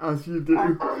 As you do.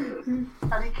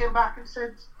 And he came back and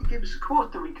said he gave us a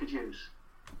quote that we could use,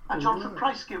 and Jonathan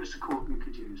Price gave us a quote we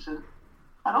could use, and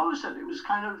all of a sudden it was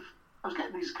I was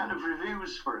getting these kind of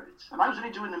reviews for it, and I was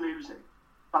only doing the music,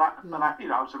 but I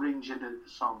was arranging the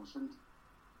songs and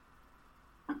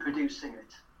producing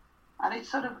it, and it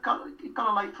sort of got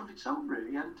a life of its own,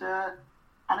 really, and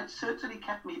it certainly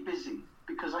kept me busy,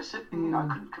 because I certainly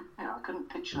I couldn't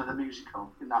pitch another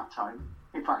musical in that time.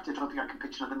 In fact, I don't think I can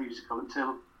pitch another musical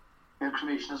until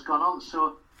Cremation has gone on.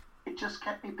 So it just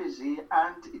kept me busy,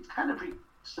 and it kind of reaped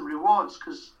some rewards,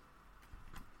 because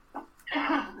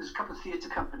there's a couple of theatre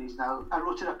companies now. I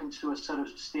wrote it up into a sort of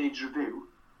stage review,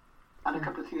 and a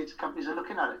couple of theatre companies are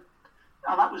looking at it,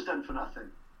 and that was done for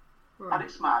nothing. And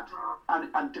it's mad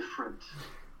and different,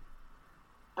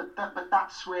 but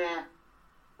that's where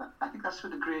I think that's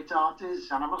where the great art is.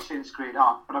 And I'm not saying it's great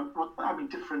art, but I mean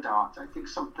different art. I think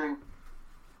something,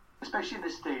 especially in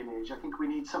this day and age, I think we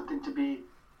need something to be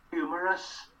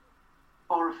humorous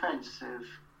or offensive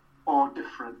or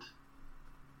different.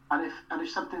 And if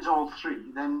something's all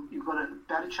three, then you've got a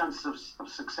better chance of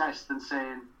success than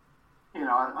saying,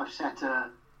 I've set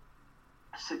a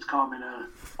sitcom in a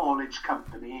haulage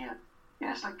company.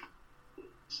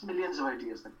 It's millions of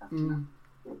ideas like that.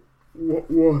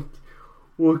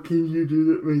 What can you do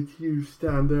that makes you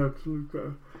stand out from the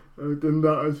crowd? And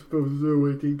that, I suppose, is a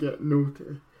way to get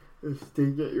noticed, is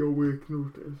to get your work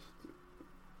noticed.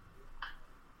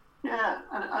 Yeah,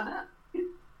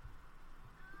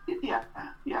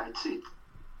 it's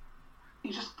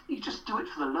you just do it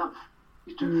for the love.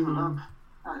 You do it for the love.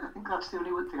 I think that's the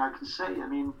only one thing I can say. I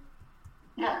mean,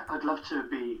 yeah, I'd love to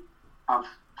have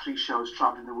 3 shows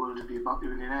travelling the world and be a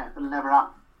multi-millionaire, but it'll never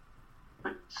happen.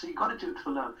 But so you got to do it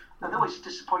for love. And otherwise you're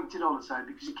disappointed all the time,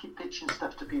 because you keep pitching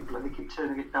stuff to people and they keep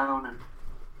turning it down, and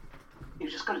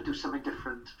you've just got to do something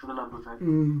different for the love of it.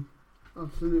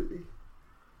 Absolutely.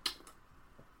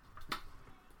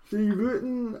 So you've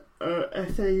written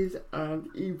essays and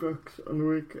ebooks on the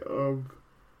work of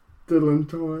Dylan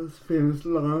Thomas, famous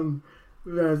Larne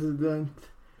resident.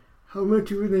 How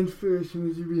much of an inspiration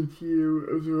has he been to you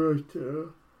as a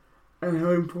writer, and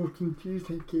how important do you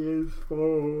think he is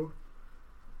for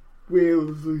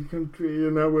Wales, the country,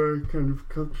 and our kind of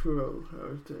cultural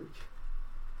heritage?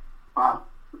 Wow,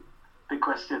 big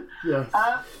question. Yes.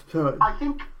 I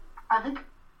think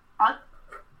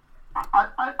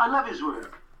I love his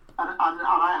work, and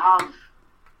I have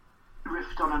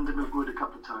riffed on Underwood Wood a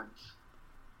couple of times.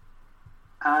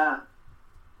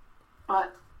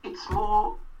 But it's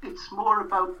more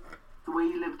about the way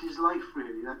he lived his life,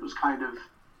 really. That was kind of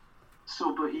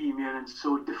so bohemian and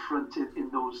so different in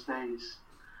those days.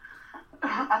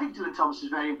 I think Dylan Thomas is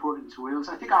very important to Wales.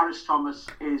 I think Aris Thomas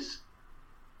is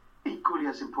equally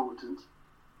as important.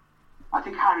 I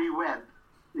think Harry Webb,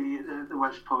 the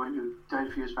Welsh poet who died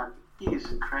a few years back, he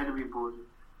is incredibly important.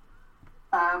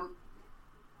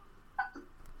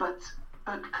 But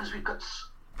because we've got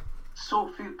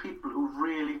so few people who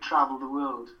really travel the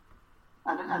world,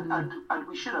 and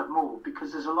we should have more,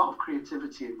 because there's a lot of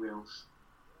creativity in Wales.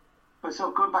 But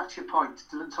so going back to your point,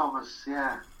 Dylan Thomas,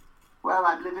 yeah. Well,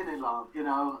 I'm living in Larne, you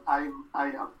know.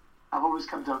 I've always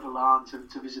come down to Larne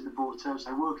to visit the boathouse.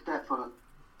 I worked there for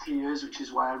 3 years, which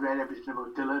is why I read everything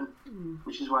about Dylan,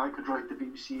 which is why I could write the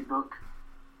BBC book,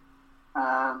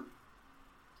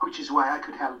 which is why I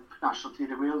could help National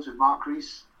Theatre Wales with Mark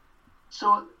Rees.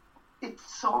 So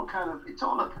it's all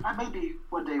up. And maybe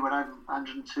one day when I'm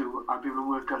 102, I'll be able to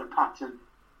work out a pattern.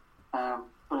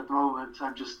 But at the moment,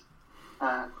 I'm just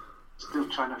still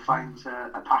trying to find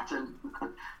a pattern.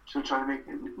 Still trying to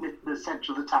make the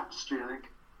centre of the tapestry, I think.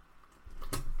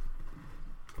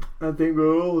 I think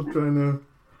we're all trying to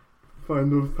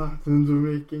find those patterns of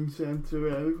making sense of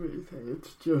everything.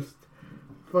 It's just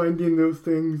finding those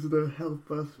things that help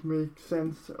us make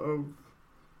sense of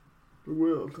the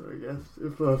world, I guess,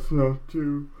 if that's not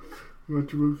too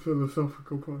much of a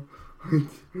philosophical point.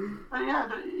 But yeah,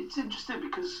 but it's interesting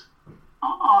because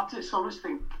artists always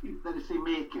think that if they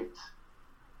make it,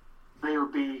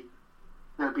 there'll be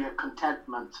a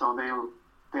contentment, or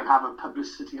they'll have a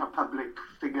publicity, a public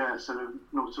figure, sort of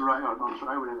notoriety or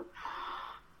whatever.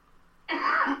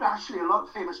 But actually, a lot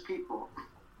of famous people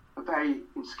are very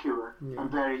insecure and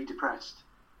very depressed,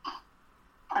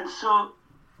 and so,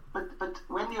 but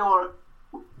when you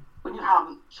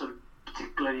haven't sort of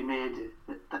particularly made it,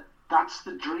 that's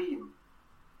the dream.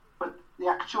 But the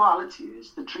actuality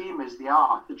is, the dream is the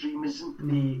art. The dream isn't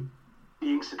the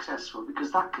being successful,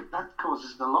 because that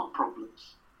causes a lot of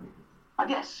problems. And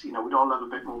yes, you know, we'd all love a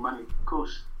bit more money, of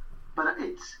course, but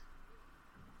it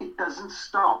doesn't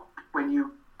stop when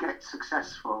you get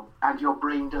successful and your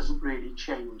brain doesn't really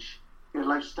change. Your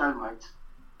lifestyle might,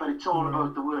 but it's all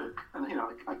about the work. And you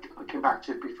know, I came back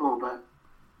to it before, but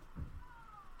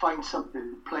find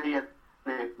something, play it,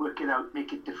 work it out,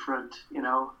 make it different. You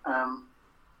know.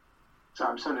 So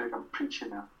I'm sounding like I'm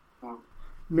preaching now.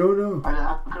 No.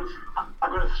 I've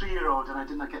got a 3-year-old and I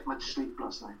didn't get much sleep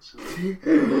last night. So.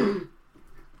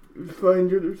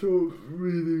 Find it all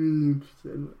really, really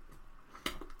interesting.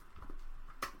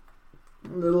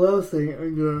 And the last thing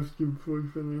I'm going to ask you before we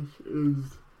finish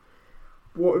is,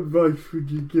 what advice would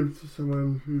you give to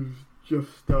someone who's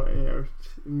just starting out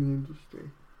in the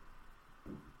industry?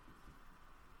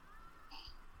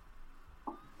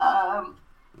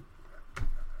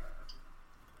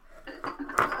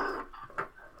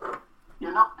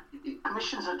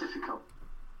 Commissions are difficult.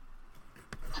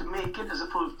 To make it as a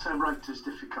full-time writer is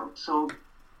difficult. So,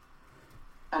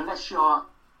 unless you're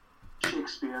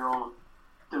Shakespeare or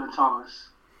Dylan Thomas,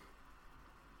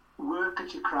 work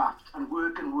at your craft and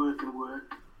work,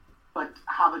 but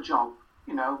have a job,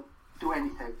 you know, do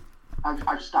anything.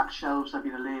 I've stacked shelves, I've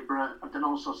been a labourer, I've done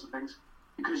all sorts of things,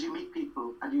 because you meet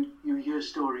people and you hear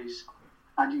stories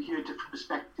and you hear different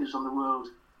perspectives on the world.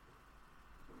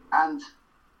 And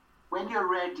when you're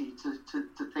ready to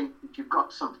think that you've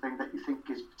got something that you think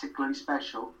is particularly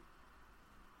special,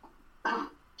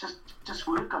 just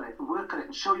work on it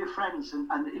and show your friends.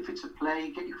 And if it's a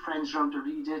play, get your friends around to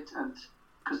read it. And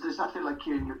because there's nothing like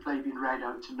hearing your play being read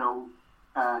out to know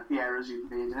the errors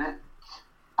you've made in it.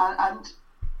 And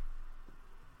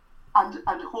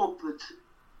hope that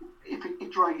if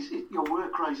your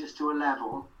work rises to a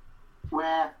level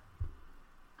where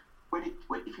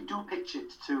if you do pitch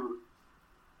it to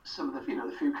some of the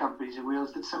the few companies in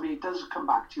Wales, that somebody does come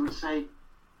back to you and say,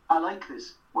 I like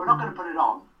this. We're not going to put it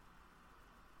on.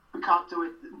 We can't do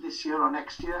it this year or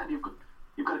next year, and you've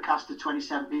got a cast of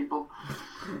 27 people.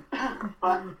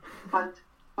 but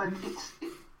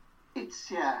it's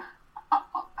yeah.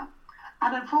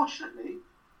 And unfortunately,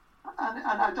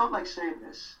 and I don't like saying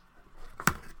this,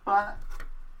 but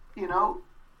you know,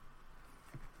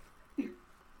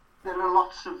 there are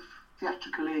lots of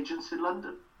theatrical agents in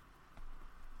London.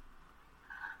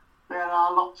 There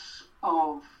are lots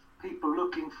of people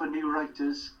looking for new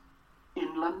writers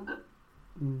in London.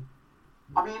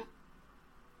 I mean,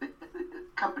 the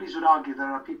companies would argue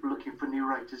there are people looking for new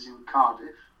writers in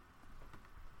Cardiff.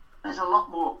 There's a lot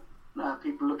more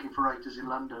people looking for writers in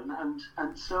London,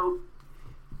 and so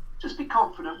just be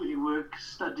confident with your work,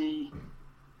 study,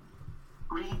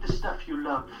 read the stuff you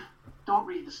love, don't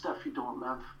read the stuff you don't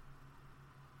love,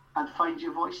 and find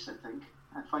your voice, I think,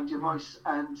 and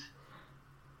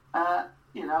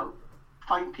you know,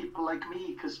 find people like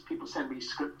me, because people send me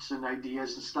scripts and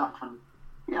ideas and stuff, and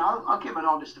you know, I'll give an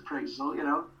honest appraisal, you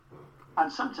know,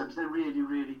 and sometimes they're really,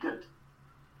 really good.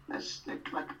 It's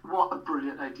like what a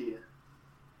brilliant idea,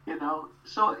 you know.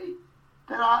 So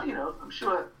there are, I'm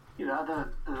sure,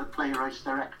 other playwrights,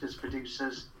 directors,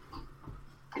 producers,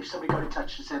 if somebody got in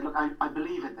touch and said, look, I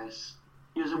believe in this,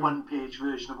 here's a one-page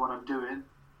version of what I'm doing,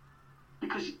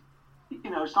 because,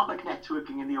 it's not like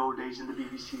networking in the old days in the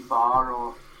BBC bar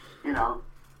or, in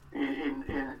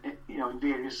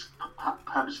various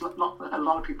pubs. A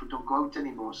lot of people don't go out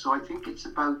anymore, so I think it's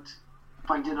about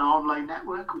finding an online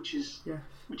network which is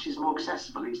more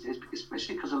accessible these days,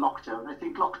 especially because of lockdown. I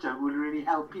think lockdown will really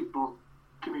help people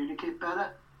communicate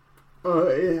better.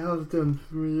 It has done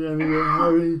for me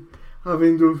anyway,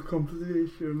 having those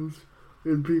conversations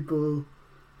with people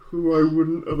who I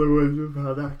wouldn't otherwise have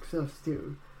had access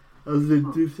to. As a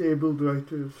disabled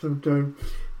writer, sometimes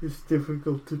it's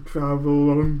difficult to travel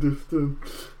long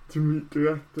distance to meet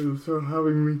directors, so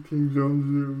having meetings on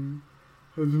Zoom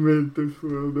has made this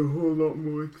world a whole lot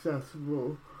more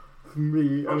accessible for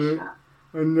me. And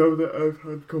I know that I've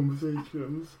had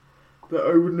conversations that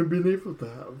I wouldn't have been able to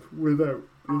have without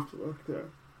this lockdown.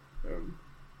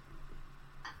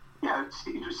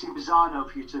 It would seem bizarre now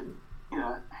for you to,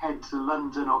 head to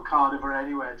London or Cardiff or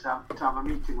anywhere to have a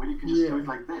meeting when you can just do it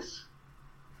like this.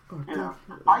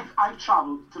 I've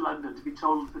travelled to London to be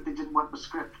told that they didn't want the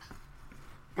script.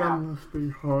 That must be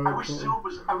horrible. I wish Zoom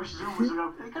was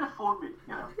around. They could have phoned me.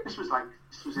 This was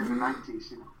in the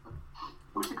 90s. I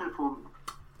wish they could have phoned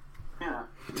me.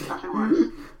 Nothing worse.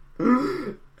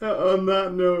 On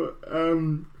that note,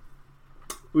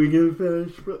 we're going to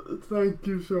finish, but thank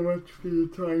you so much for your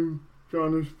time,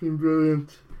 John. It's been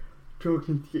brilliant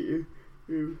talking to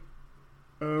you.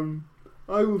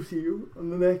 I will see you on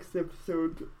the next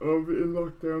episode of In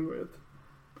Lockdown With.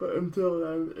 But until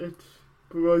then, it's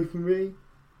bye from me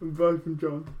and bye from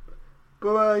John.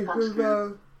 Bye.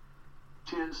 Goodbye.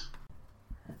 Cheers.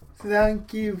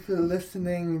 Thank you for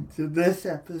listening to this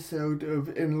episode of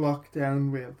In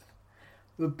Lockdown With.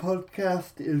 The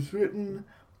podcast is written,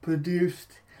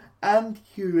 produced and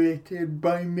curated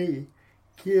by me,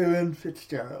 Kieran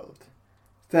Fitzgerald.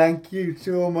 Thank you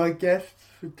to all my guests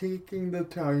for taking the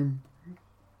time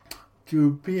to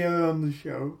appear on the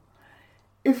show.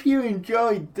 If you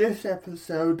enjoyed this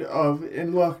episode of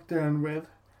In Lockdown With,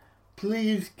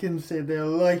 please consider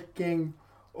liking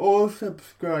or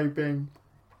subscribing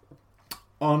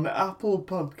on Apple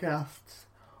Podcasts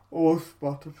or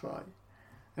Spotify.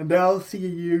 And I'll see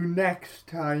you next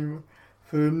time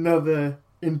for another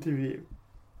interview.